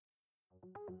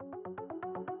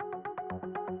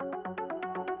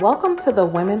Welcome to the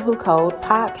Women Who Code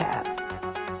podcast.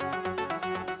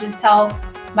 Just tell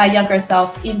my younger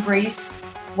self, embrace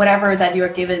whatever that you're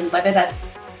given, whether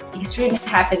that's extreme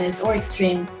happiness or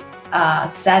extreme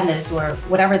sadness or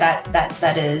whatever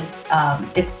that is.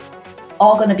 It's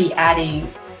all going to be adding,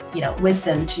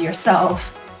 wisdom to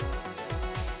yourself.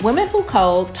 Women Who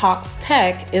Code Talks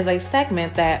Tech is a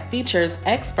segment that features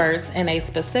experts in a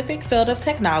specific field of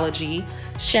technology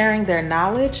sharing their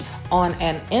knowledge on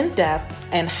an in-depth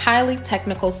and highly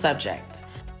technical subject.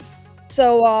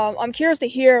 So I'm curious to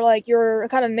hear your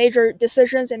kind of major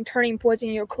decisions and turning points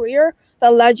in your career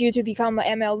that led you to become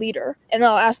an ML leader, and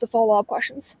I'll ask the follow-up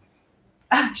questions.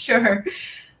 Sure.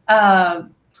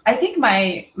 I think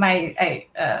my I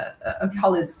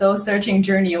call it soul searching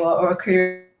journey or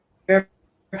career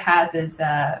path is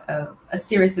a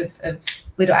series of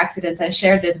little accidents. I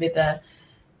shared it with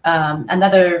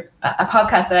another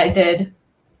podcast that I did.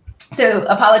 So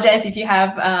apologize if you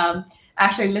have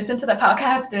actually listened to the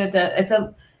podcast. It's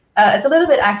a little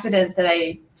bit accidents that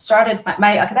I started.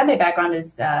 My academic background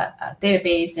is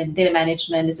database and data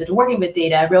management, is working with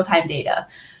data, real-time data.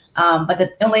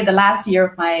 But only the last year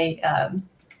of my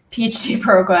PhD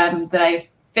program that I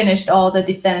finished all the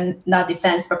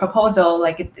defense for proposal,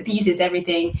 like thesis,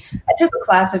 everything. I took a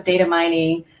class of data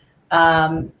mining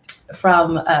from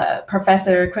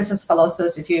Professor Christos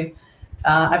Falosos. If you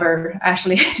ever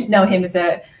actually know him,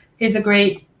 he's a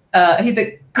great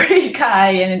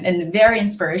guy and very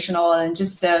inspirational and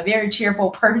just a very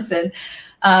cheerful person.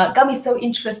 Got me so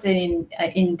interested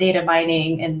in data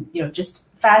mining and just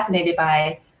fascinated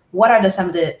by what are some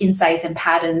of the insights and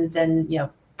patterns and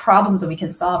problems that we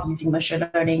can solve using machine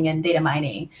learning and data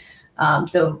mining.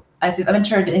 So as I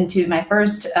ventured into my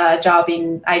first job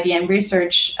in IBM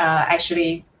research,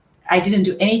 actually, I didn't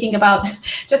do anything about,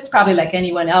 just probably like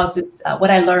anyone else, is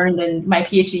what I learned in my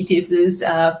PhD thesis.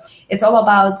 It's all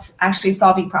about actually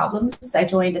solving problems. I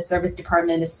joined the service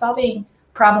department, is solving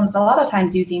problems a lot of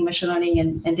times using machine learning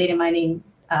and data mining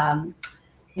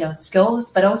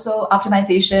skills, but also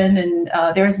optimization. And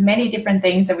there's many different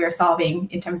things that we are solving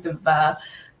in terms of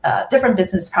different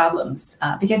business problems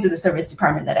because of the service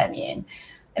department that I'm in.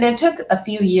 And it took a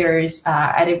few years.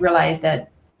 I realized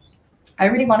that I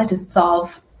really wanted to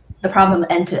solve the problem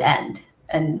end to end,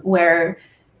 and where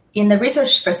in the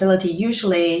research facility,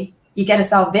 usually you get to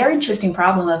solve a very interesting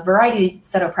problem, a variety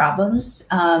set of problems,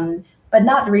 but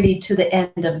not really to the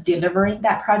end of delivering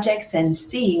that projects and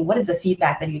seeing what is the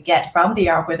feedback that you get from the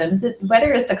algorithms,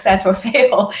 whether it's success or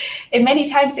fail. And many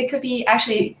times it could be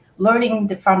actually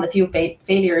learning from the few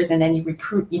failures, and then you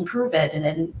improve it. And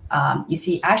then you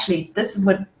see, actually, this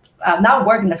would not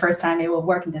work in the first time, it will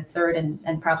work in the third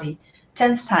and probably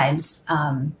 10th times.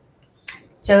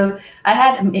 So I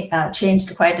had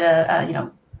changed quite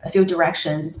a few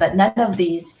directions, but none of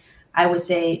these, I would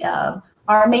say,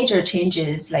 are major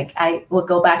changes. Like I will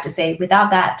go back to say,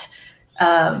 without that,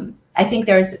 I think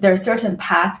there's a certain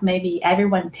path maybe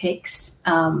everyone takes,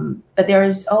 but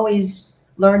there's always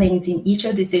learnings in each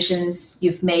of the decisions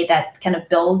you've made that kind of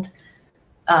build,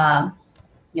 the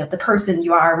person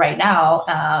you are right now.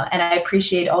 And I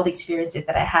appreciate all the experiences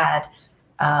that I had.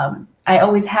 I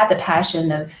always had the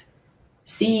passion of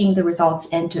seeing the results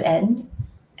end to end.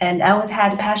 And I always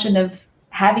had the passion of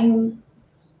having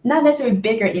not necessarily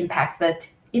bigger impacts, but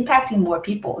impacting more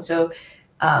people. So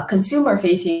consumer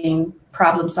facing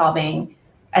problem solving,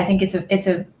 I think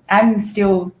I'm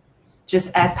still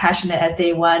just as passionate as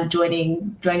day one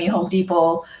joining Home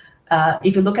Depot.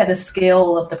 If you look at the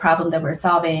scale of the problem that we're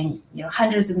solving,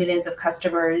 hundreds of millions of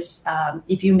customers,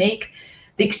 if you make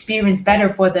the experience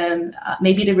better for them,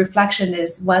 maybe the reflection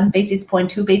is 1 basis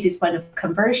point, 2 basis point of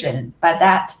conversion, but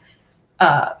that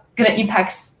gonna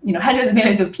impacts hundreds of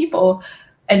millions of people,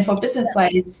 and for business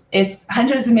wise, it's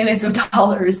hundreds of millions of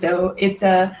dollars. So it's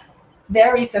a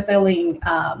very fulfilling,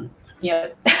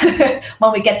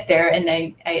 when we get there. And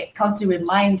I constantly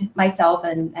remind myself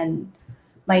and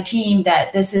my team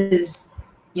that this is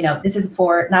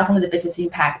for not only the business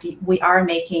impact, we are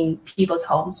making people's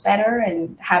homes better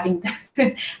and helping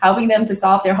them to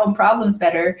solve their home problems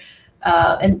better,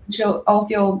 and so all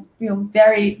feel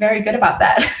very, very good about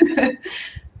that.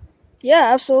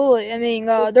 Yeah, absolutely. I mean,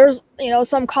 there's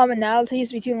some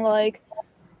commonalities between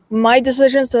my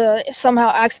decisions to somehow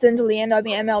accidentally end up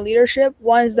in ML leadership.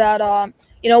 One's that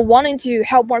wanting to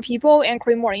help more people and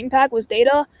create more impact with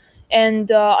data.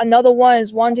 And another one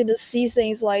is wanting to see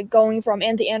things like going from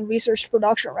end-to-end research to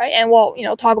production, right? And we'll,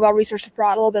 talk about research to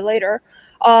prod a little bit later.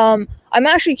 I'm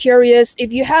actually curious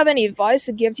if you have any advice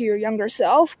to give to your younger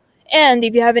self, and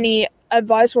if you have any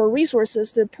advice or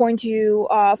resources to point to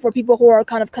for people who are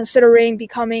kind of considering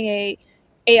becoming a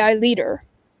AI leader?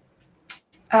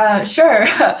 Sure.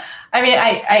 I mean,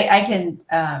 I can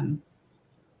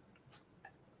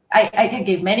I can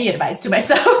give many advice to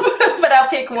myself, but I'll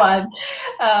pick one.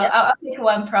 Yes. I'll pick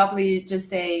one. Probably just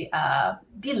say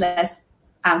be less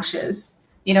anxious.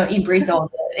 Embrace all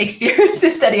the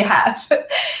experiences that you have.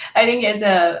 I think as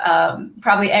a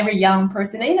probably every young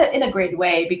person in a great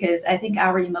way, because I think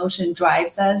our emotion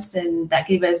drives us, and that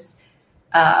gives us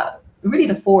really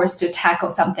the force to tackle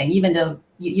something, even though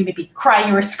you may be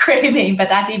crying or screaming, but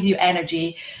that gives you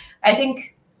energy. I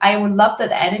think I would love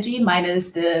that energy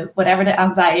minus the whatever the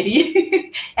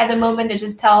anxiety at the moment, to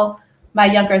just tell my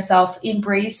younger self,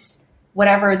 embrace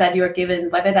whatever that you're given,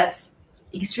 whether that's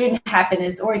extreme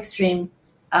happiness or extreme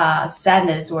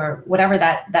sadness or whatever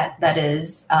that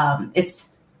is.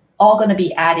 It's all going to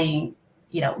be adding,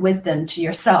 wisdom to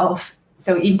yourself.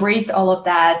 So embrace all of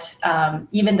that,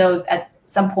 even though at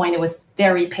some point it was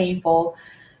very painful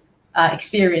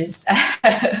experience.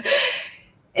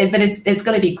 But it's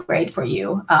going to be great for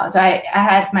you. So I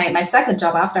had my second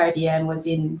job after IBM was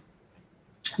in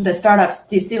the startup's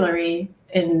distillery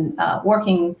in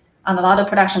working on a lot of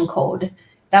production code.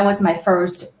 That was my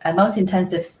first and most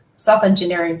intensive software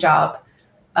engineering job.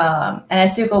 And I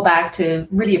still go back to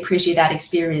really appreciate that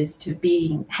experience, to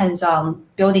being hands-on,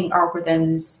 building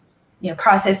algorithms,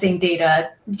 processing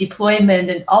data, deployment,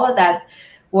 and all of that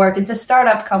work. It's a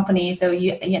startup company, so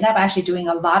you end up actually doing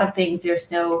a lot of things.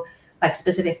 There's no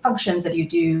specific functions that you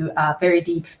do very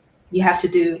deep. You have to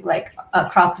do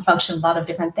across the function a lot of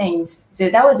different things. So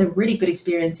that was a really good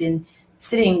experience in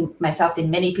sitting myself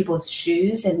in many people's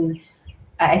shoes. And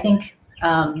I think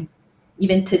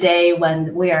even today,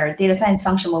 when we are data science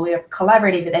function, when we are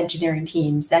collaborating with engineering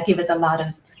teams, that give us a lot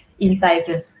of insights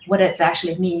of what it's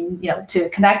actually mean, to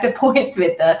connect the points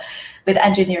with the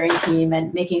engineering team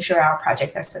and making sure our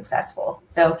projects are successful.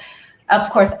 So of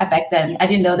course, back then I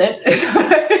didn't know that. So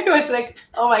it was like,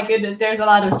 oh my goodness, there's a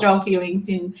lot of strong feelings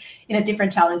in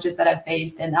different challenges that I've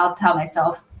faced. And I'll tell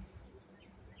myself,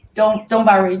 don't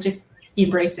worry, just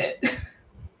embrace it.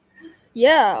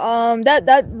 Yeah,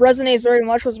 that resonates very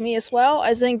much with me as well.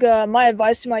 I think my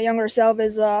advice to my younger self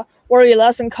is worry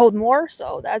less and code more.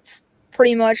 So that's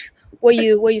pretty much what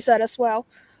you said as well.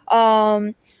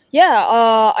 I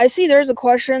see there's a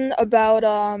question about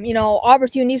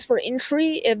opportunities for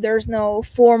entry if there's no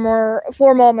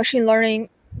formal machine learning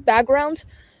background.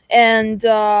 And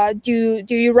do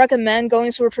you recommend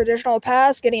going through a traditional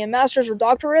path, getting a master's or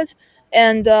doctorate?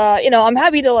 And I'm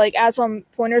happy to add some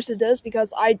pointers to this,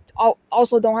 because I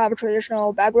also don't have a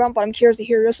traditional background, but I'm curious to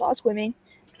hear your thoughts, Guiming.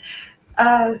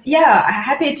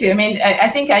 Happy to. I mean, I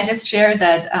think I just shared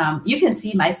that you can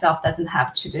see myself doesn't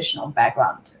have traditional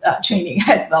background training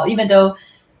as well, even though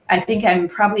I think I'm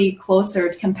probably closer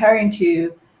to comparing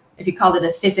to, if you call it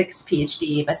a physics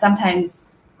PhD, but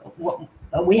sometimes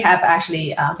we have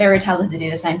actually very talented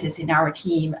data scientists in our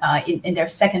team. In their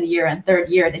second year and third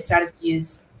year, they started to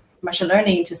use machine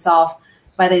learning to solve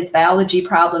whether it's biology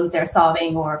problems they're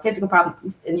solving or physics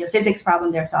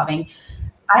problem they're solving.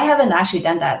 I haven't actually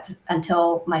done that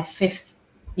until my fifth,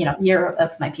 year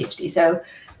of my PhD. So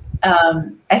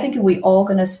I think we all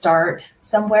gonna start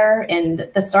somewhere, and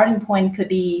the starting point could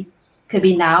be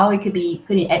now. It could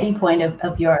be any point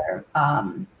of your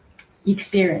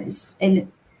experience,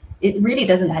 and it really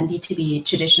doesn't need to be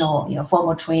traditional,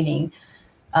 formal training.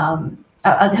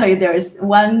 I'll tell you, there's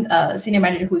one senior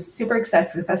manager who's super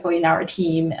successful in our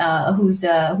team, who has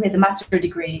a master's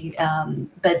degree.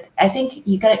 But I think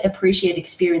you gotta appreciate the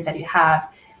experience that you have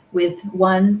with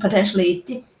one potentially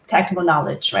deep technical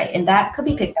knowledge, right? And that could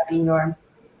be picked up in your.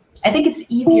 I think it's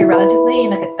easier relatively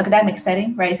in an academic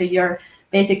setting, right? So you're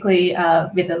basically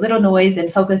with a little noise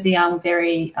and focusing on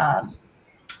very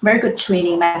good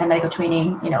training, mathematical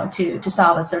training, to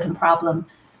solve a certain problem.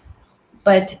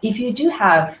 But if you do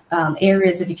have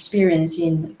areas of experience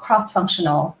in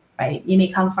cross-functional, right, you may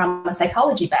come from a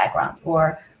psychology background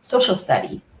or social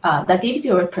study, that gives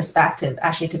you a perspective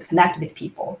actually to connect with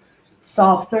people,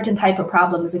 solve certain type of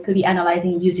problems. It could be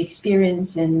analyzing user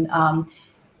experience, and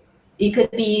it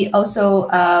could be also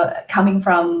coming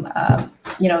from,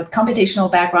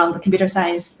 computational background, the computer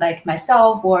science like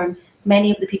myself or many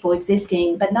of the people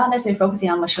existing, but not necessarily focusing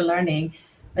on machine learning.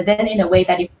 But then in a way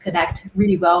that you connect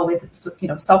really well with,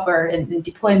 software and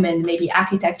deployment, maybe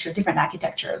different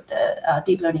architecture of the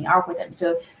deep learning algorithm.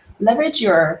 So leverage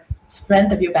your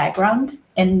strength of your background,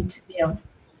 and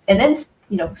then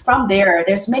from there,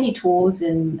 there's many tools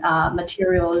and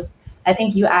materials. I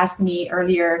think you asked me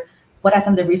earlier, what are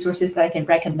some of the resources that I can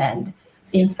recommend?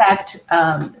 In fact,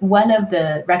 one of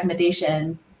the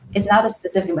recommendation it's not a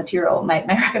specific material. My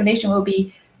recommendation will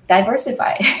be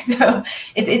diversify. So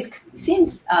it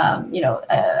seems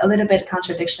a little bit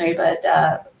contradictory, but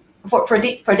for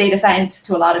data science,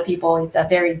 to a lot of people, it's a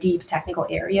very deep technical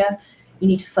area. You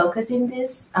need to focus in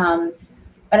this.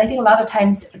 But I think a lot of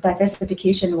times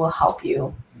diversification will help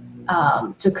you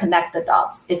to connect the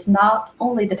dots. It's not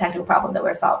only the technical problem that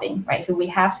we're solving, right? So we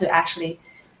have to actually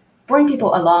bring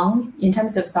people along in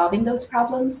terms of solving those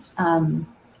problems.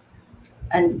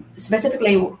 And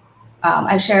specifically,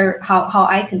 I share how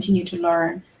I continue to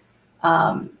learn,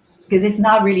 because it's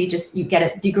not really just you get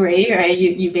a degree, right?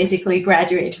 You basically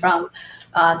graduate from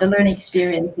the learning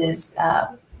experiences.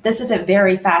 This is a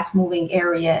very fast-moving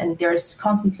area, and there's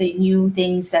constantly new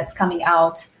things that's coming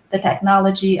out. The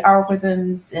technology,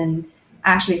 algorithms, and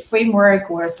actually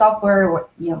framework or software or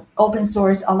open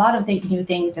source. A lot of new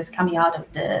things that's coming out of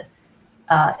the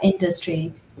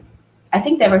industry. I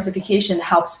think diversification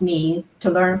helps me to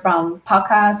learn from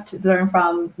podcasts, to learn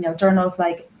from journals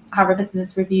like Harvard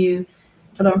Business Review,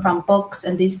 to learn from books,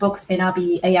 and these books may not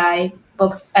be AI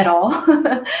books at all.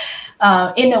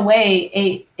 In a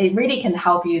way, it really can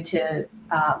help you to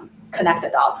connect the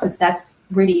dots, because that's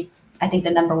really, I think,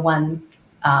 the number one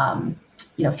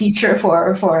feature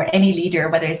for any leader,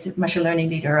 whether it's a machine learning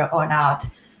leader or not.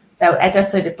 So I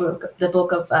just read the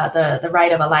book of the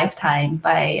Ride of a Lifetime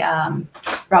by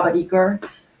Robert Iger,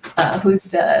 who's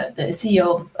the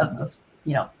CEO of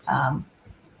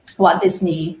Walt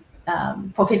Disney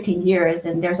for 15 years,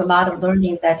 and there's a lot of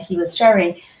learnings that he was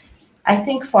sharing. I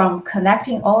think from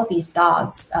connecting all these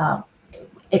dots,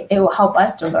 it will help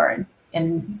us to learn.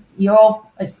 And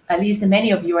at least many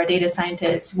of you are data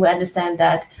scientists who understand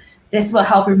that this will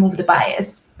help remove the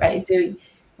bias, right? So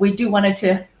we do want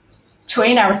to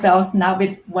train ourselves not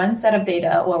with one set of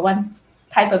data or one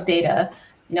type of data.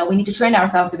 We need to train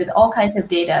ourselves with all kinds of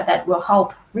data that will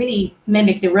help really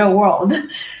mimic the real world.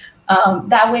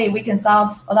 That way we can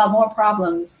solve a lot more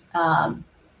problems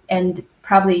and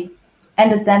probably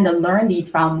understand and learn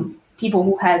these from people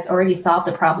who has already solved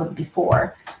the problem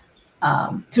before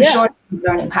to shorten the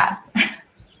learning path.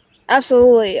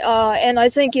 Absolutely. And I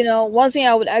think, one thing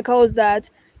I would echo is that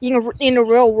in the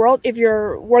real world, if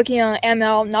you're working on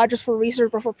ML, not just for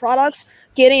research, but for products,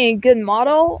 getting a good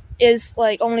model is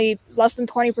like only less than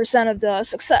 20% of the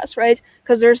success, right?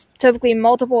 Because there's typically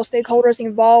multiple stakeholders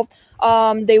involved.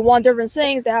 They want different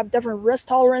things. They have different risk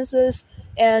tolerances.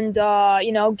 And,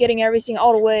 getting everything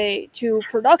all the way to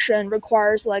production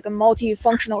requires like a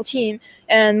multifunctional team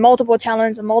and multiple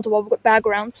talents and multiple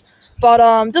backgrounds.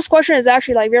 But this question is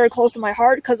actually like very close to my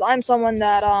heart, because I'm someone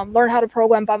that learned how to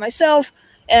program by myself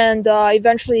and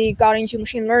eventually got into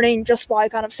machine learning just by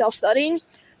kind of self-studying.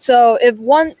 So if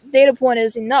one data point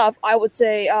is enough, I would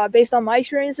say based on my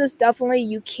experiences, definitely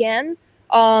you can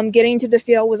get into the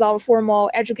field without a formal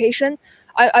education.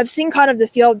 I've seen kind of the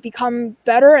field become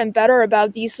better and better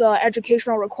about these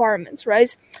educational requirements,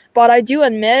 right? But I do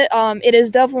admit it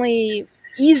is definitely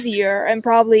easier and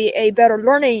probably a better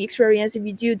learning experience if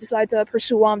you do decide to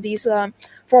pursue one of these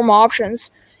formal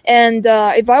options. And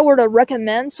if I were to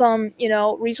recommend some,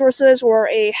 resources or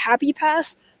a happy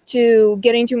path to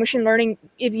get into machine learning,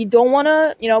 if you don't want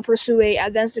to, pursue a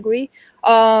advanced degree,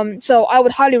 so I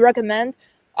would highly recommend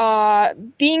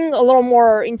being a little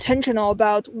more intentional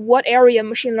about what area of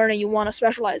machine learning you want to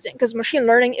specialize in, because machine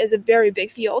learning is a very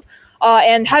big field,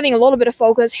 and having a little bit of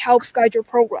focus helps guide your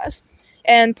progress.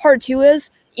 And part two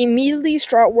is immediately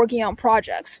start working on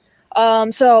projects.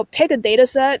 So pick a data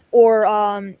set or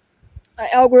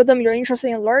algorithm you're interested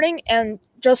in learning and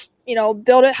just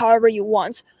build it however you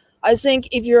want. I think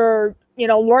if you're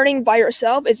learning by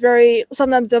yourself, it's very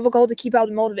sometimes difficult to keep out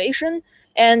the motivation,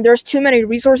 and there's too many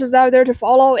resources out there to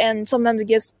follow, and sometimes it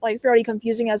gets like fairly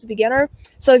confusing as a beginner.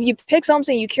 So if you pick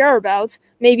something you care about,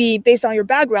 maybe based on your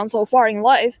background so far in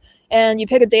life, and you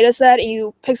pick a data set and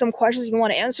you pick some questions you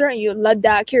want to answer and you let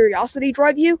that curiosity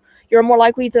drive you, you're more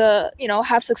likely to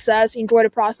have success, enjoy the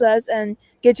process, and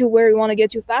get to where you want to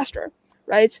get to faster,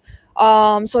 right?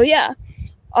 Hopefully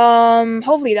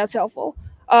that's helpful.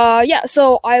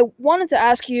 So I wanted to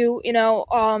ask you,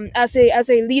 as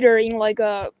a leader in like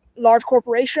a large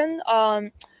corporation,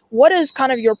 what is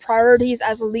kind of your priorities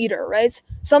as a leader, right?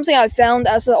 Something I found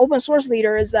as an open source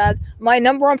leader is that my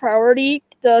number one priority,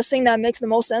 the thing that makes the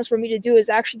most sense for me to do, is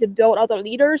actually to build other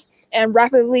leaders and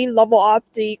rapidly level up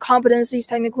the competencies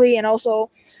technically and also,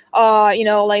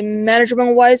 like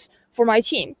management wise for my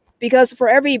team. Because for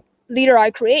every leader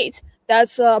I create,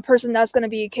 that's a person that's going to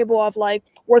be capable of like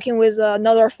working with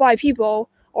another 5 people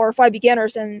or 5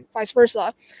 beginners and vice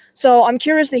versa. So I'm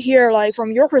curious to hear, like,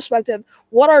 from your perspective,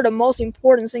 what are the most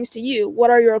important things to you? What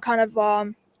are your kind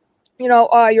of,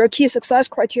 your key success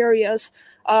criteria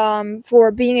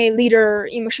for being a leader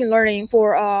in machine learning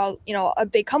for a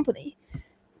big company?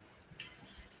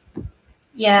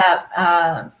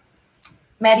 Yeah,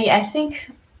 Maddie, I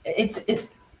think it's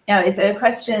a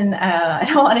question. I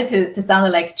don't want it to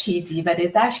sound like cheesy, but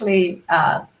it's actually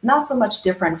not so much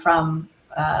different from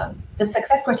the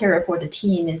success criteria for the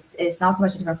team is not so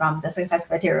much different from the success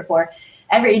criteria for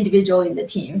every individual in the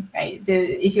team, right? So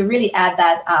if you really add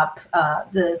that up,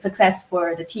 the success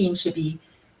for the team should be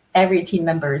every team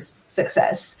member's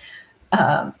success.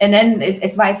 And then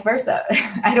it's vice versa.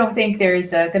 I don't think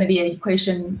there's going to be an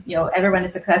equation, everyone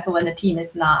is successful and the team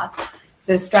is not.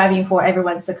 So striving for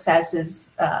everyone's success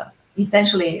is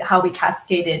essentially how we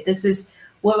cascade it. This is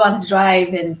what we want to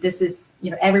drive, and this is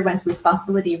everyone's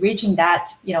responsibility. Reaching that,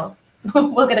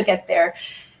 we're going to get there.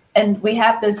 And we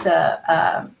have this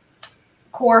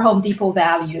core Home Depot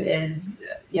value is,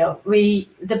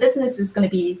 the business is going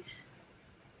to be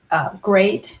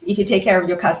great if you take care of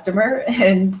your customer.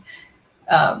 And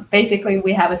basically,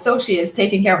 we have associates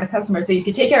taking care of the customer. So if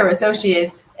you take care of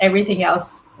associates, everything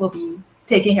else will be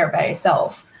taken care of by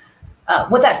yourself.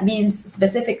 What that means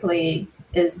specifically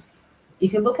is,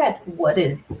 if you look at what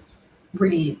is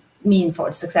really mean for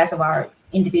the success of our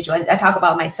individual, I talk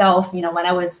about myself, when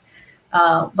I was,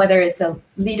 whether it's a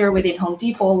leader within Home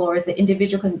Depot or it's an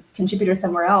individual contributor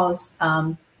somewhere else,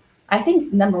 I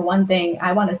think number one thing,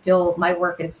 I want to feel my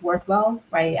work is worthwhile,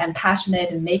 right? I'm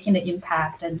passionate and making an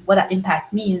impact. And what that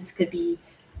impact means could be,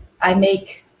 I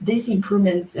make these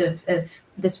improvements of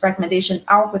this recommendation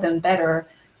algorithm better,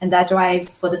 and that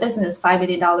drives for the business $5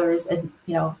 million and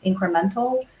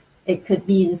incremental. It could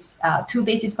means 2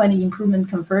 basis point improvement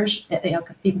conversion,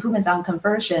 improvements on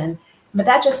conversion, but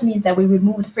that just means that we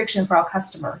removed friction for our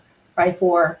customer, right?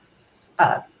 For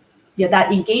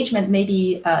that engagement,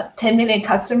 maybe 10 million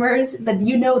customers, but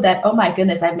that, oh my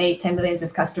goodness, I made 10 millions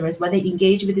of customers. When they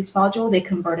engage with this module, they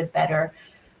converted better.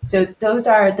 So those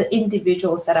are the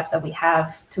individual setups that we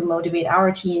have to motivate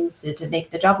our teams to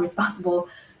make the job responsible,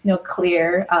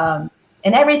 clear. And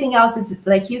everything else is,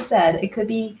 like you said, it could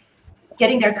be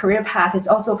getting their career path is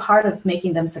also part of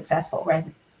making them successful, right?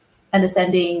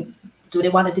 Understanding, do they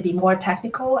want it to be more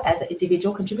technical as an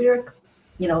individual contributor,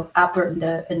 upper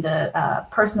in the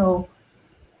personal,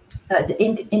 the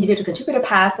individual contributor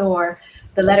path, or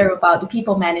the letter about the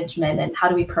people management and how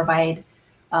do we provide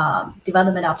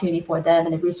development opportunity for them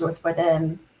and a resource for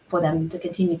them to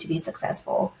continue to be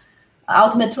successful.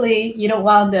 Ultimately, you don't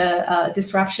want the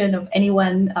disruption of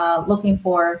anyone looking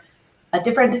for a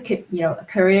different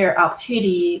career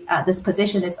opportunity. This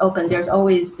position is open. There's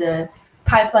always the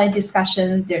pipeline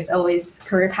discussions. There's always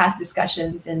career path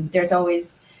discussions, and there's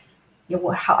always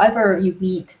however you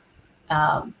meet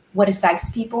what excites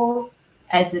people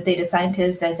as a data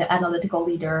scientist, as an analytical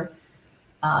leader,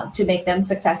 to make them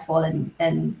successful,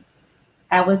 and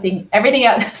I would think everything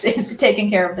else is taken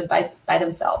care of them by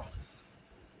themselves.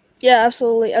 Yeah,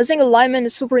 absolutely. I think alignment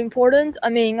is super important. I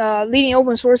mean, leading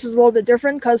open source is a little bit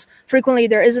different because frequently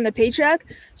there isn't a paycheck.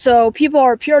 So people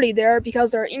are purely there because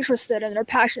they're interested and they're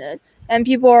passionate. And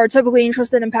people are typically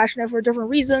interested and passionate for different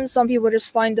reasons. Some people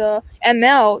just find the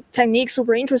ML technique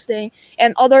super interesting,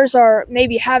 and others are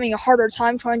maybe having a harder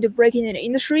time trying to break into the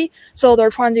industry. So they're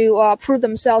trying to prove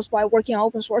themselves by working on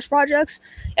open source projects.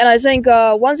 And I think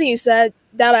one thing you said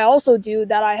that I also do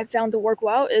that I have found to work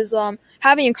well is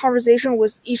having a conversation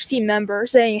with each team member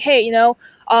saying, hey,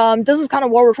 this is kind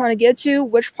of what we're trying to get to.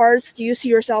 Which parts do you see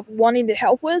yourself wanting to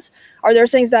help with? Are there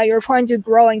things that you're trying to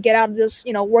grow and get out of this,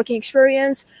 working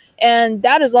experience? And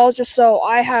that is all just so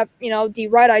I have, the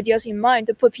right ideas in mind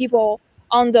to put people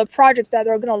on the projects that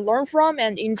they're going to learn from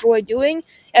and enjoy doing.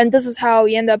 And this is how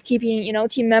you end up keeping,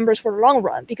 team members for the long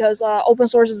run, because open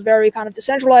source is very kind of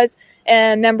decentralized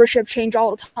and membership change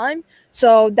all the time.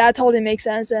 So that totally makes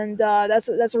sense. And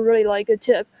that's a really good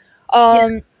tip.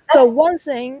 So one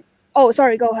thing, oh,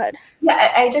 sorry, go ahead.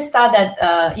 Yeah, I just thought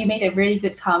that you made a really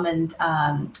good comment.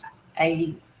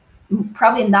 I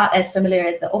probably not as familiar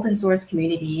with the open source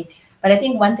community, but I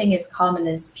think one thing is common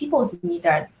is people's needs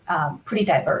are pretty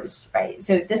diverse, right?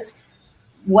 So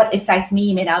what excites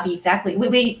me may not be exactly,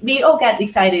 we all get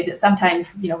excited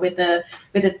sometimes, with the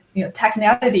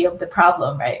technicality of the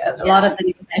problem, right? A lot of the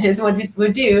data scientists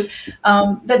would do,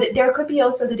 but there could be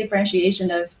also the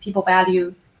differentiation of people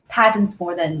value patents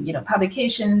more than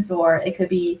publications, or it could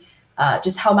be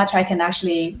just how much I can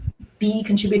actually be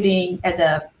contributing as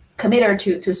a committer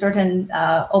to certain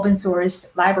open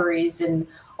source libraries and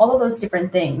all of those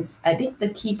different things. I think the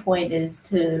key point is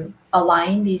to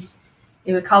align these,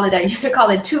 I used to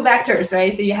call it 2 vectors,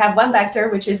 right? So you have one vector,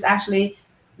 which is actually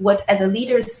what as a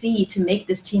leader see to make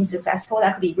this team successful.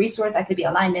 That could be resource, that could be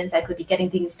alignments, that could be getting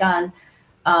things done,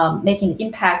 making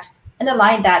impact, and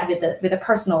align that with a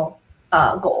personal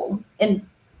goal. And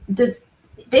this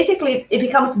basically it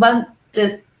becomes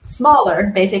the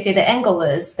smaller, basically the angle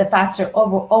is, the faster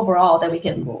overall that we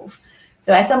can move.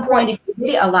 So at some point, if we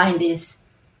really align these,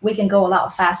 we can go a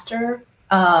lot faster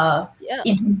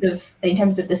in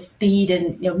terms of the speed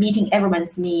and meeting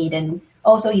everyone's need, and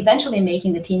also eventually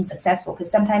making the team successful.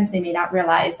 Because sometimes they may not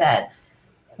realize that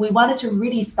we wanted to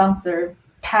really sponsor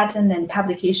patent and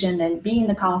publication and being in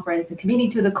the conference and committing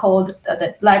to the code,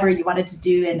 the library you wanted to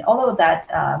do, and all of that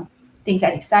things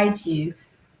that excites you.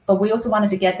 But we also wanted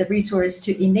to get the resource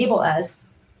to enable us,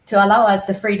 to allow us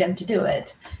the freedom to do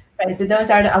it. Right. So those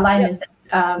are the alignments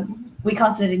that we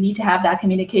constantly need to have, that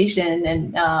communication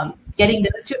and getting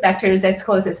those two vectors as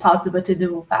close as possible to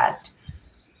move fast.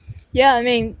 Yeah, I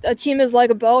mean, a team is like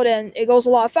a boat, and it goes a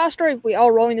lot faster if we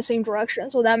all row in the same direction.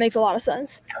 So that makes a lot of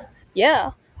sense.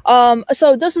 Yeah.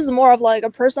 So this is more of like a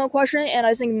personal question, and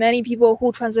I think many people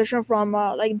who transition from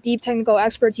like deep technical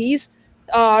expertise,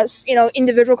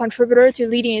 individual contributor to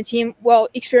leading a team will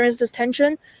experience this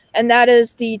tension, and that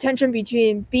is the tension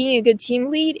between being a good team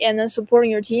lead and then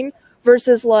supporting your team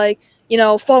versus like,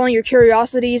 following your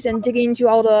curiosities and digging into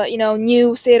all the,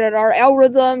 new state-of-the-art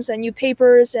algorithms and new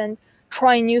papers and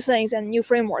trying new things and new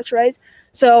frameworks, right?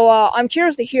 So I'm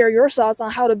curious to hear your thoughts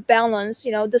on how to balance,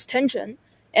 this tension.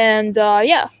 And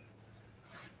yeah,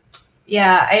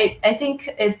 I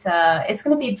think it's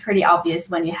going to be pretty obvious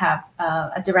when you have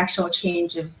a directional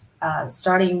change of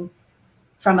starting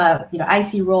from a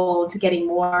IC role to getting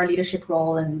more leadership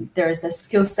role, and there's a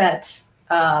skill set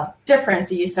difference.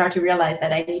 You start to realize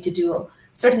that I need to do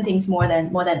certain things more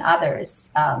than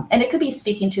others, and it could be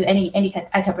speaking to any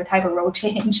type of role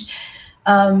change.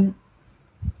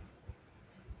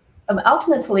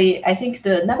 Ultimately, I think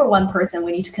the number one person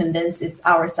we need to convince is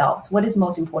ourselves. What is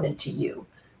most important to you?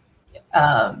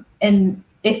 And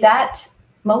if that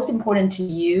most important to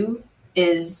you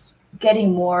is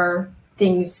getting more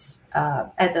things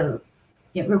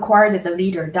requires as a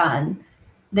leader done,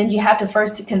 then you have to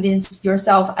first convince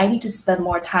yourself, I need to spend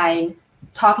more time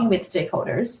talking with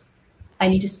stakeholders. I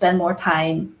need to spend more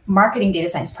time marketing data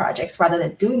science projects rather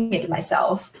than doing it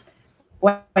myself.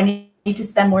 Or I need to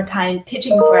spend more time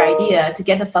pitching for idea to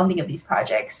get the funding of these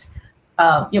projects,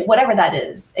 whatever that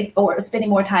is, or spending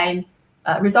more time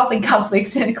resolving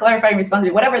conflicts and clarifying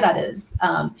responsibility, whatever that is.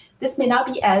 This may not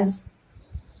be as,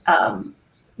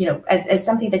 as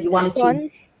something that you wanted to.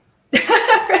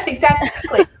 Right,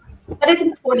 exactly. But it's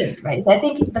important, right? So I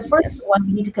think the first one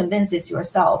you need to convince is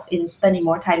yourself in spending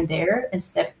more time there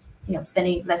instead,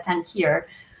 spending less time here.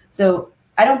 So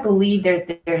I don't believe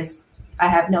there's I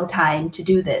have no time to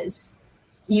do this.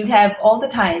 You have all the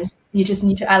time. You just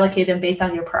need to allocate them based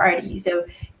on your priorities. So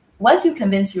once you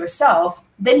convince yourself,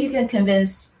 then you can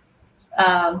convince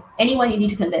anyone you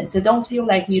need to convince. So don't feel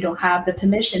like you don't have the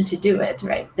permission to do it,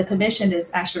 right? The permission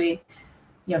is actually,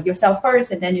 yourself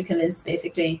first, and then you convince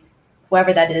basically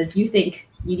whoever that is you think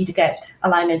you need to get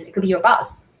alignments. It could be your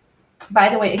boss. By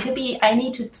the way, it could be I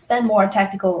need to spend more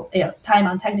technical time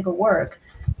on technical work.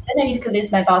 Then I need to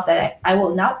convince my boss that I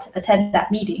will not attend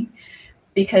that meeting,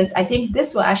 because I think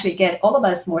this will actually get all of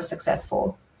us more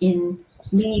successful in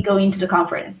me going to the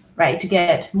conference, right? To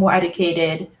get more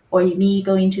educated, or me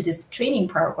going to this training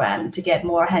program to get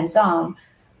more hands-on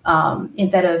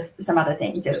instead of some other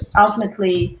things. So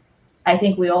ultimately, I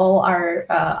think we all are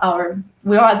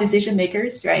decision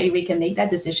makers, right? We can make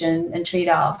that decision and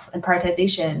trade-off and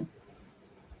prioritization.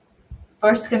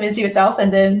 First, convince yourself,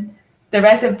 and then the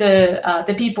rest of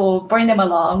the people, bring them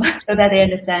along so that they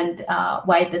understand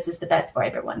why this is the best for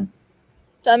everyone.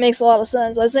 That makes a lot of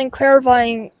sense. I think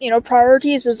clarifying,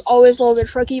 priorities is always a little bit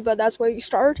tricky, but that's where you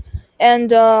start.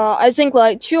 And I think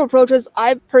like two approaches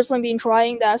I've personally been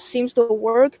trying that seems to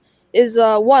work is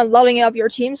one, leveling up your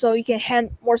team so you can hand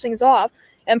more things off.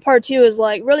 And part two is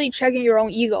like really checking your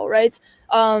own ego, right?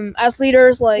 As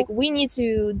leaders, like we need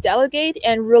to delegate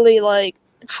and really like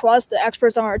trust the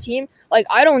experts on our team. Like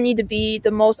I don't need to be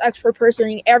the most expert person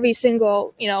in every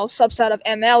single, subset of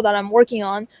ML that I'm working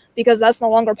on, because that's no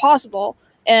longer possible.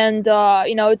 And,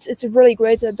 it's really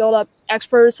great to build up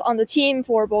experts on the team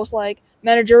for both like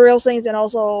managerial things and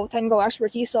also technical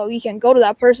expertise, so you can go to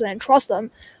that person and trust them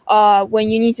when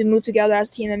you need to move together as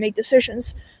a team and make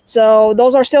decisions. So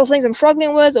those are still things I'm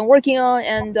struggling with and working on,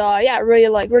 and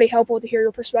really helpful to hear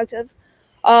your perspective.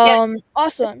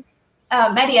 Awesome.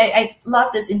 Maddie, I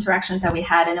love these interactions that we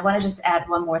had, and I want to just add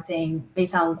one more thing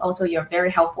based on also your very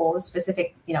helpful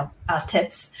specific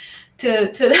tips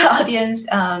to the audience.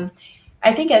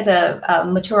 I think as a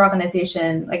mature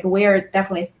organization, like we're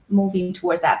definitely moving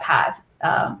towards that path.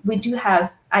 We do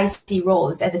have IC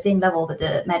roles at the same level with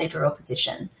the managerial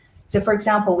position. So for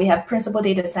example, we have principal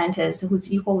data scientist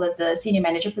who's equal as a senior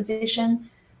manager position.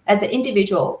 As an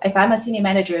individual, if I'm a senior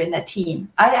manager in that team,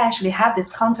 I actually have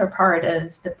this counterpart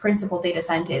of the principal data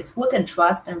scientist who can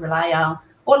trust and rely on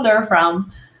or learn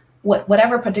from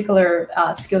whatever particular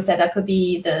skill set. That could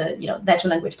be the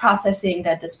natural language processing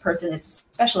that this person is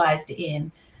specialized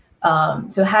in.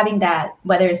 So having that,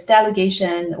 whether it's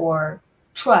delegation or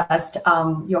trust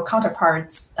your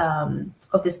counterparts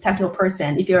of this technical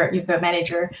person, if you're a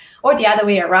manager, or the other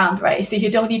way around, right? So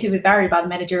you don't need to be worried about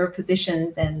managerial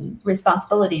positions and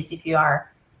responsibilities if you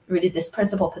are really this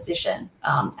principal position.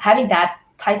 Having that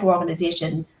type of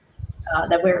organization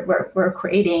that we're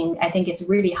creating, I think it's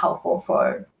really helpful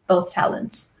for both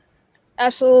talents.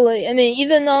 Absolutely. I mean,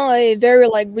 even on a very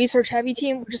research heavy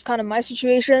team, which is kind of my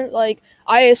situation,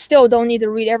 I still don't need to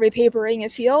read every paper in a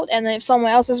field. And then if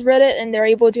someone else has read it and they're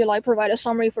able to provide a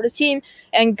summary for the team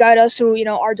and guide us through,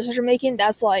 our decision making,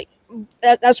 that's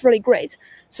that's really great.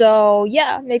 So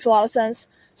yeah, makes a lot of sense.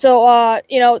 So,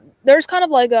 there's kind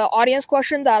of an audience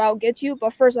question that I'll get to,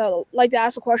 but first I'd like to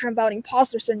ask a question about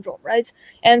imposter syndrome, right?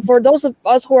 And for those of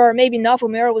us who are maybe not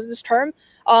familiar with this term,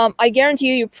 I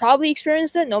guarantee you probably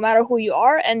experienced it no matter who you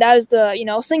are. And that is the,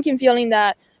 sinking feeling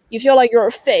that you feel like you're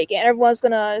a fake and everyone's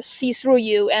going to see through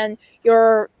you and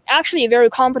you're actually a very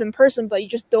competent person, but you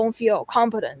just don't feel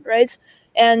competent, right?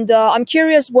 And I'm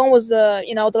curious, when was the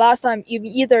last time you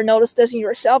either noticed this in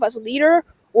yourself as a leader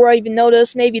or even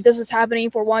noticed maybe this is happening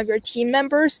for one of your team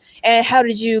members? And how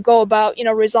did you go about,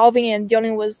 resolving and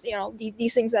dealing with,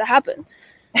 these things that happen?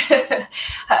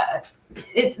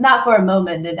 It's not for a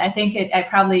moment, and I think I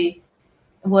probably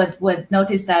would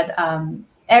notice that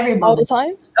every moment. All the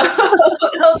time?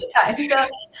 All the time. So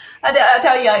I'll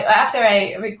tell you, after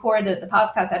I recorded the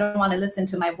podcast, I don't want to listen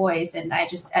to my voice, and I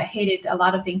hated a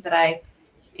lot of things that I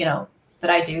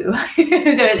do.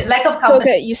 So lack of confidence.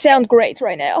 Okay, you sound great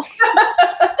right now.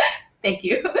 Thank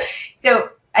you.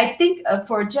 So I think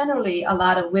for generally a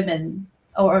lot of women,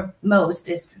 or most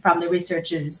is from the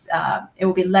researchers, it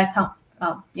will be less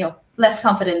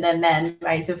confident than men,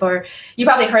 right? So you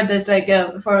probably heard this,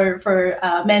 for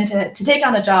men to take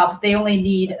on a job, they only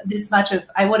need this much of,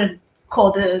 I wouldn't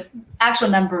call the actual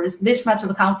numbers, this much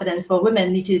of confidence. For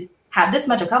women need to have this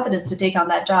much of confidence to take on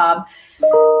that job.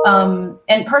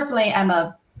 And personally, I'm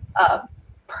a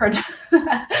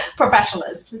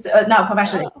perfectionist,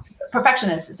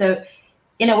 perfectionist. So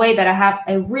in a way that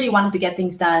I really wanted to get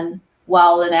things done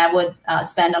well, and I would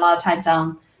spend a lot of time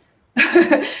on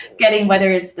getting,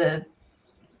 whether it's the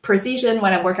precision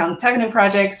when I work on technical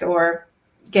projects or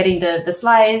getting the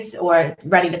slides or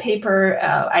writing the paper.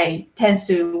 I tend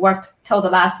to work till the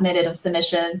last minute of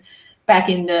submission back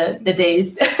in the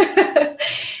days.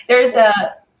 There's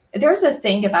a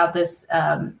thing about this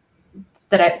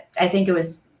that I think it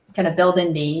was kind of built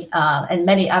in me and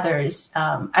many others.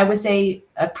 I would say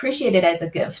appreciate it as a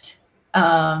gift,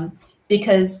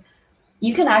 because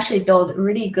you can actually build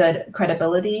really good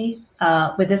credibility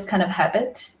with this kind of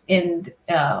habit. And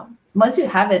once you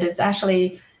have it, it's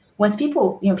actually, once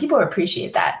people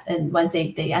appreciate that, and once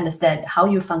they understand how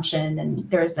you function, and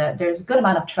there's a good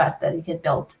amount of trust that you can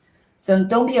build. So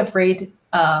don't be afraid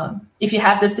if you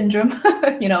have this syndrome,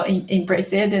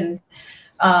 embrace it and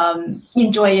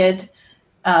enjoy it.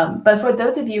 But for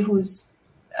those of you who's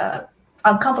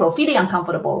feeling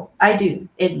uncomfortable, I do,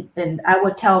 and I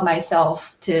would tell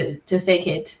myself to fake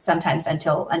it sometimes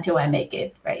until I make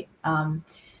it, right? And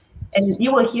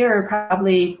you will hear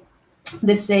probably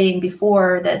this saying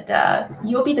before that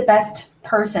you'll be the best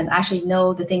person actually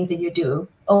know the things that you do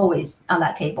always on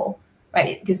that table,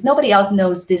 right? Because nobody else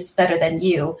knows this better than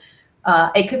you.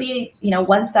 It could be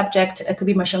one subject, it could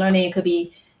be machine learning, it could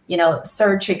be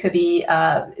search, it could be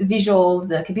visual,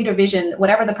 the computer vision,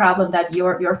 whatever the problem that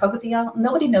you're focusing on,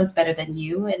 nobody knows better than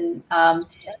you. And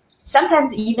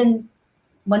sometimes even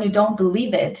when you don't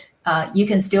believe it, you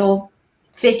can still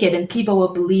fake it and people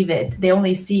will believe it. They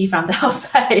only see from the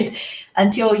outside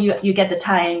until you get the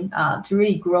time to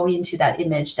really grow into that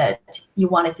image that you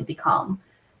want it to become.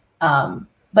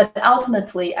 But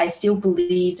ultimately, I still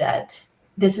believe that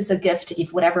this is a gift.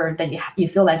 If whatever that you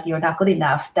feel like you're not good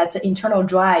enough, that's an internal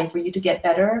drive for you to get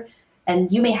better.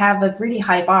 And you may have a really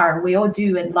high bar. We all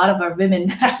do, and a lot of our women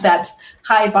have that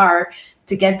high bar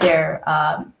to get there.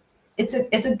 It's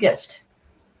a gift.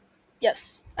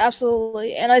 Yes,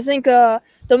 absolutely. And I think the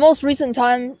most recent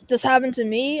time this happened to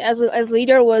me as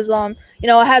leader was I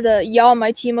had to yell at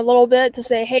my team a little bit to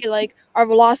say, hey, like our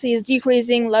velocity is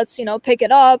decreasing. Let's pick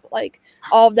it up, like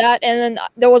all of that. And then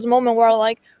there was a moment where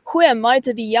like, who am I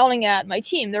to be yelling at my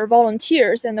team? They're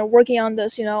volunteers and they're working on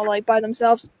this, like by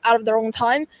themselves out of their own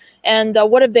time. And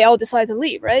what if they all decide to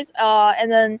leave, right?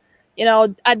 And then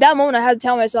at that moment, I had to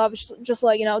tell myself just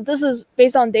like, this is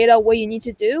based on data, what you need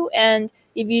to do. And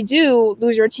if you do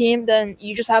lose your team, then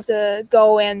you just have to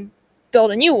go and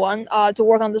build a new one to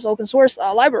work on this open source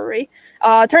library.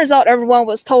 Turns out everyone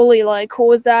was totally like cool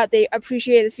with that. They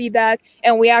appreciated feedback,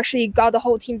 and we actually got the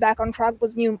whole team back on track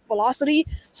with new velocity.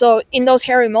 So in those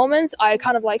hairy moments, I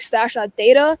kind of like stashed that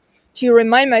data to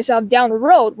remind myself down the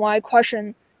road when I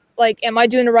question, like, am I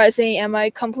doing the right thing? Am I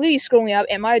completely screwing up?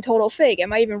 Am I a total fake?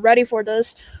 Am I even ready for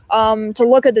this? To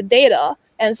look at the data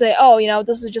and say, oh,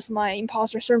 this is just my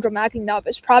imposter syndrome acting up.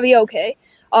 It's probably okay.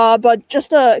 But just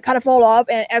to kind of follow up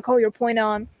and echo your point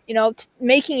on,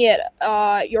 making it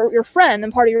your friend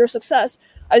and part of your success,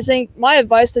 I think my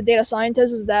advice to data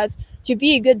scientists is that to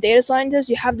be a good data scientist,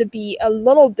 you have to be a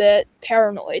little bit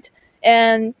paranoid.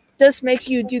 And this makes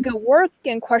you do good work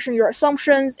and question your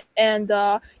assumptions and,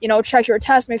 check your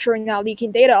tests, make sure you're not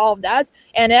leaking data, all of that.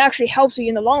 And it actually helps you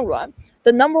in the long run.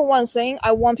 The number one thing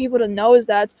I want people to know is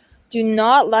that do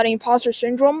not let imposter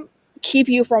syndrome keep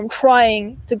you from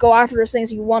trying to go after the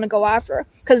things you want to go after,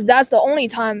 because that's the only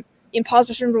time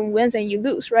imposter syndrome wins and you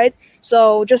lose, right?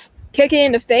 So just kick it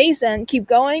in the face and keep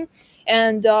going.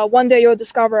 And one day you'll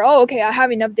discover, oh, okay, I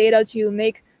have enough data to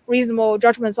make reasonable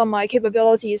judgments on my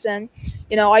capabilities, and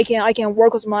I can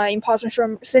work with my imposter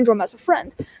syndrome as a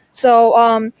friend.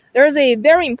 So there's a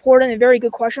very important and very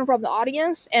good question from the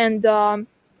audience, and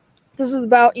this is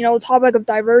about the topic of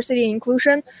diversity and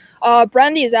inclusion.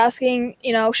 Brandy is asking,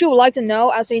 she would like to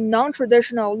know, as a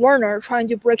non-traditional learner trying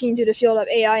to break into the field of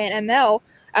AI and ML,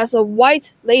 as a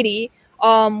white lady,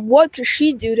 what could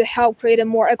she do to help create a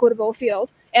more equitable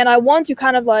field? And I want to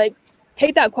kind of like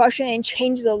take that question and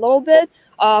change it a little bit.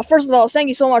 First of all, thank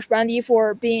you so much, Brandy,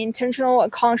 for being intentional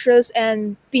and conscious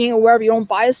and being aware of your own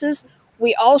biases.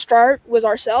 We all start with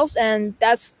ourselves, and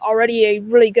that's already a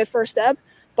really good first step.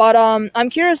 But I'm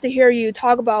curious to hear you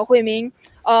talk about Huiming.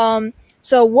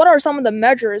 So what are some of the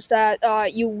measures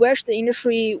that you wish the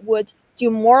industry would do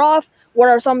more of? What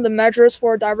are some of the measures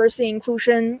for diversity and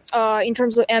inclusion in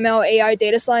terms of ML, AI,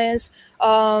 data science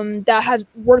that has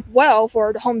worked well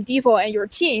for the Home Depot and your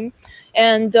team?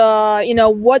 And,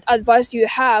 what advice do you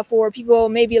have for people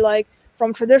maybe like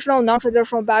from traditional,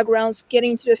 non-traditional backgrounds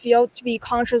getting into the field to be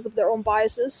conscious of their own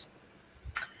biases?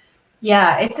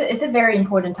 Yeah, it's a very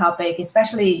important topic,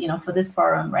 especially for this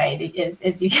forum, right? It is,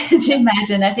 as you can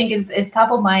imagine, I think it's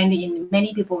top of mind in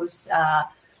many people's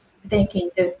thinking.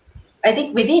 So I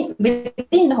think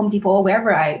within Home Depot,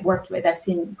 wherever I worked with, I've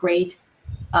seen great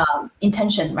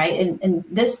intention, right? And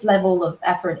this level of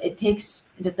effort, it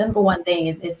takes, the number one thing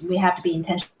is we have to be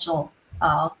intentional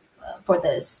for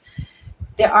this.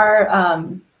 There are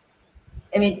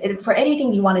for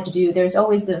anything you wanted to do, there's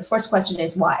always the first question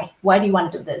is why? Why do you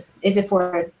want to do this? Is it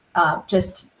for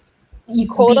just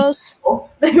quotas?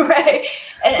 Right?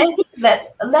 And I think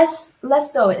that less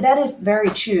so, that is very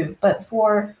true. But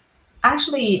for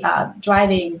actually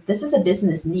driving, this is a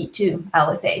business need too, I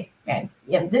would say. Right?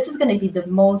 Yeah, this is going to be the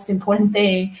most important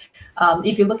thing.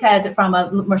 If you look at it from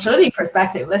a machine learning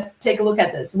perspective, let's take a look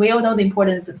at this. We all know the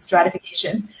importance of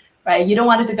stratification. Right, you don't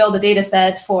want to build a data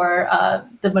set for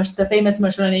the famous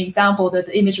machine learning example,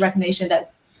 the image recognition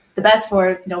that the best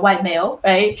for white male,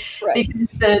 right? Because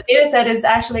the data set is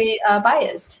actually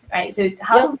biased, right? So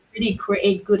how do we really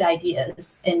create good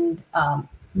ideas and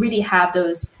really have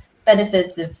those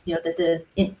benefits of the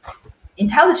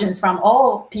intelligence from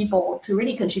all people to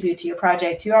really contribute to your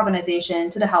project, to your organization,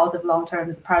 to the health of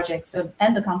long-term projects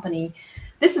and the company.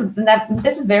 This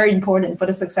is very important for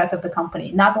the success of the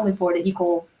company, not only for the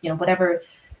equal, whatever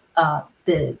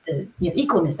the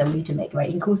equalness that we need to make, right?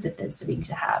 Inclusiveness we need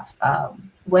to have,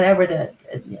 whatever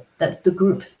the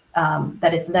group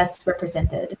that is less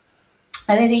represented.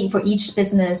 And I think for each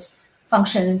business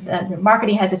functions,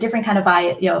 marketing has a different kind of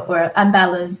bias, or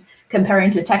imbalance comparing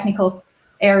to technical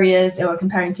areas or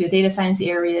comparing to data science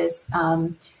areas.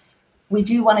 We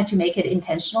do wanted to make it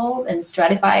intentional and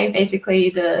stratify basically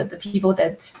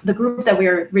the group that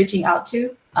we're reaching out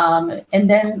to. And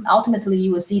then ultimately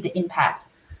you will see the impact.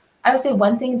 I would say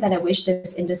one thing that I wish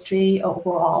this industry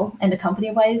overall and the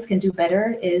company-wise can do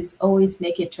better is always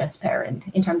make it transparent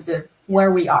in terms of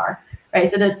where we are, right?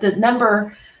 So the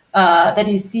number that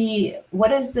you see,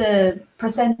 what is the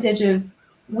percentage of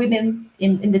women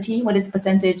in the team? What is the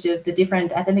percentage of the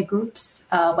different ethnic groups?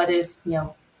 Whether it's,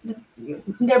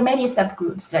 there are many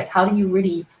subgroups. Like, how do you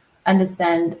really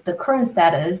understand the current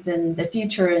status and the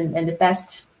future and the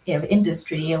best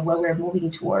industry and what we're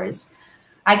moving towards?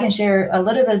 I can share a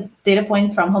little bit of data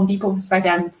points from Home Depot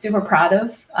perspective I'm super proud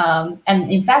of.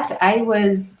 And in fact, I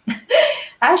was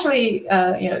actually,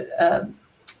 I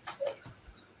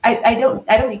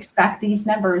don't expect these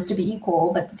numbers to be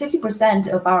equal, but 50%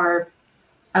 of our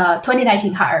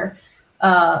 2019 hire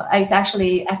is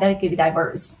actually ethnically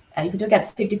diverse. And if you look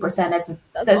at 50%, that's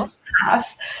awesome.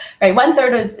 Half, right?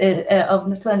 1/3 of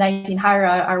the 2019 hire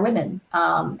are women.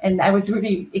 And I was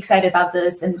really excited about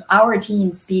this. And our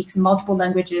team speaks multiple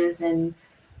languages. And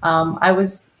I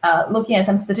was looking at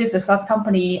some statistics across the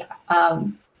company,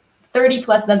 30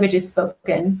 plus languages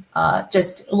spoken,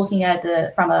 just looking at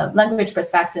from a language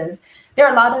perspective. There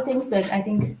are a lot of things that I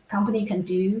think company can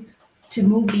do to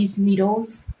move these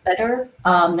needles better,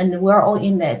 and we're all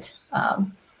in it.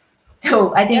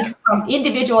 So I think from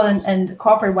individual and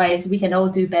corporate wise, we can all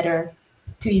do better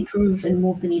to improve and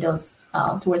move the needles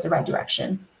towards the right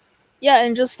direction. Yeah,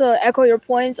 and just to echo your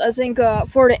points, I think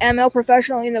for the ML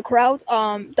professional in the crowd,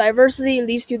 diversity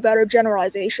leads to better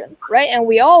generalization, right? And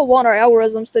we all want our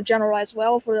algorithms to generalize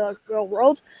well for the real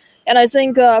world. And I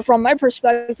think from my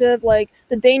perspective, like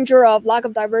the danger of lack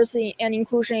of diversity and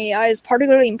inclusion in AI is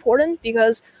particularly important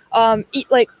because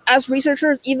like as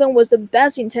researchers, even with the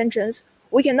best intentions,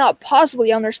 we cannot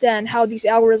possibly understand how these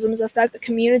algorithms affect the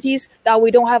communities that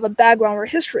we don't have a background or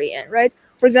history in, right?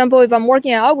 For example, if I'm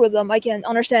working an algorithm, I can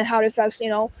understand how it affects,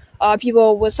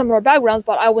 people with similar backgrounds,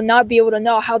 but I would not be able to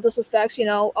know how this affects,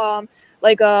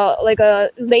 like a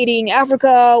lady in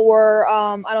Africa or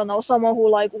I don't know, someone who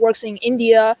like works in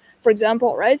India, for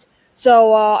example, right?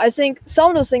 So I think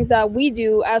some of the things that we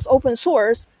do as open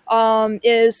source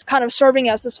is kind of serving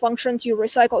as this function to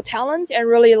recycle talent and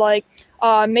really like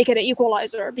make it an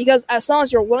equalizer, because as long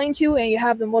as you're willing to and you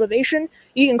have the motivation,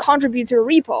 you can contribute to a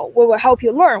repo, what will help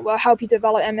you learn, will help you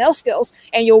develop ML skills,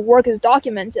 and your work is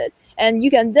documented. And you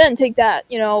can then take that,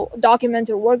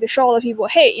 documented work to show other people,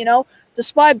 hey,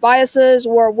 despite biases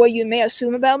or what you may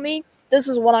assume about me, this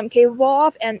is what I'm capable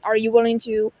of, and are you willing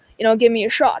to, give me a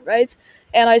shot, right?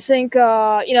 And I think,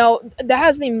 there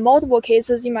has been multiple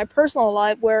cases in my personal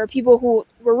life where people who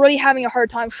were really having a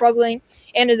hard time struggling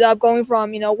ended up going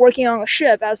from, working on a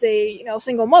ship as a,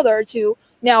 single mother to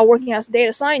now working as a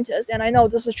data scientist. And I know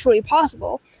this is truly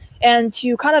possible. And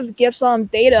to kind of give some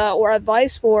data or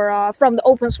advice for from the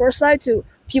open source side to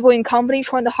people in companies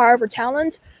trying to hire for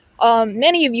talent,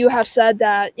 many of you have said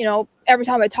that, every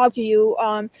time I talk to you,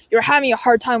 you're having a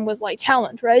hard time with like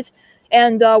talent, right?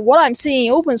 And what I'm seeing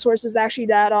in open source is actually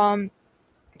that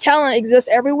talent exists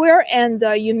everywhere, and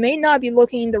you may not be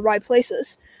looking in the right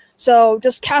places. So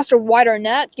just cast a wider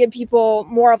net, give people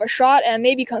more of a shot, and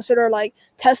maybe consider like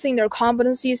testing their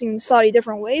competencies in slightly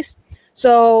different ways.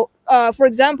 So, for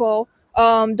example,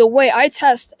 the way I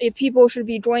test if people should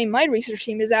be joining my research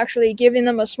team is actually giving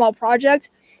them a small project,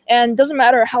 and doesn't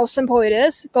matter how simple it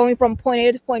is, going from point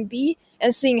A to point B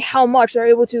and seeing how much they're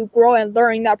able to grow and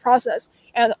learn in that process.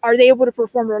 And are they able to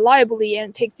perform reliably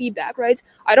and take feedback, right?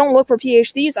 I don't look for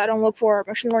PhDs. I don't look for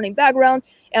machine learning background.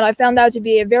 And I found that to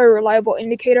be a very reliable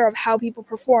indicator of how people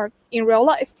perform in real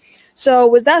life. So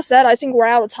with that said, I think we're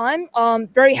out of time.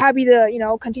 Very happy to,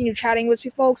 continue chatting with you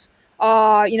folks,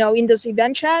 in this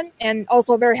event chat. And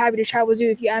also very happy to chat with you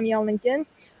if you add me on LinkedIn.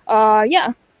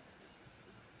 Yeah.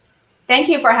 Thank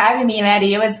you for having me,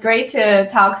 Maddie. It was great to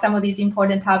talk some of these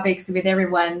important topics with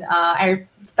everyone. I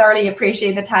thoroughly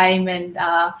appreciate the time, and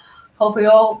hope we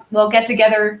all will get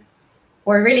together,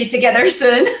 or really together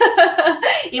soon.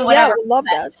 In whatever. Yeah, I would love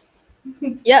that.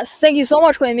 Yes, thank you so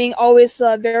much, Huiming. Always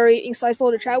very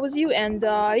insightful to chat with you, and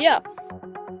yeah.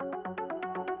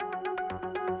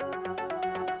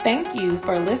 Thank you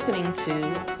for listening to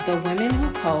the Women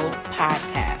Who Code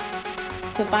podcast.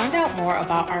 To find out more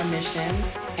about our mission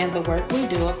and the work we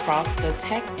do across the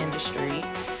tech industry,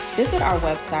 visit our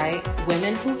website,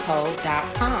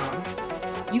 womenwhocode.com.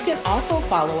 You can also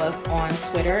follow us on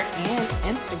Twitter and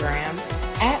Instagram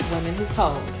at Women Who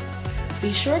Code.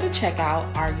 Be sure to check out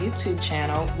our YouTube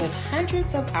channel with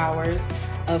hundreds of hours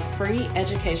of free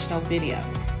educational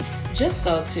videos. Just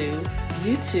go to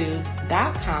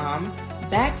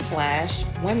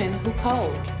youtube.com/Women Who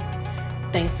Code.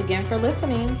 Thanks again for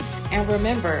listening, and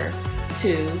remember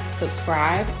to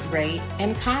subscribe, rate,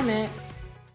 and comment.